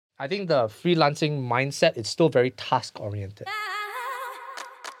I think the freelancing mindset is still very task-oriented.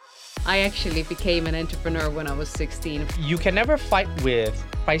 I actually became an entrepreneur when I was 16. You can never fight with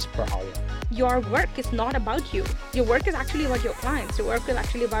price per hour. Your work is not about you. Your work is actually about your clients. Your work is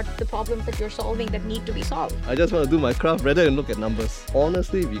actually about the problems that you're solving that need to be solved. I just want to do my craft rather than look at numbers.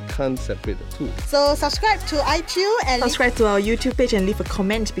 Honestly, we can't separate the two. So subscribe to iTunes and subscribe to our YouTube page and leave a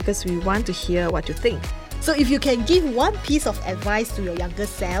comment because we want to hear what you think. So if you can give one piece of advice to your younger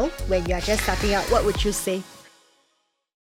self when you are just starting out, what would you say?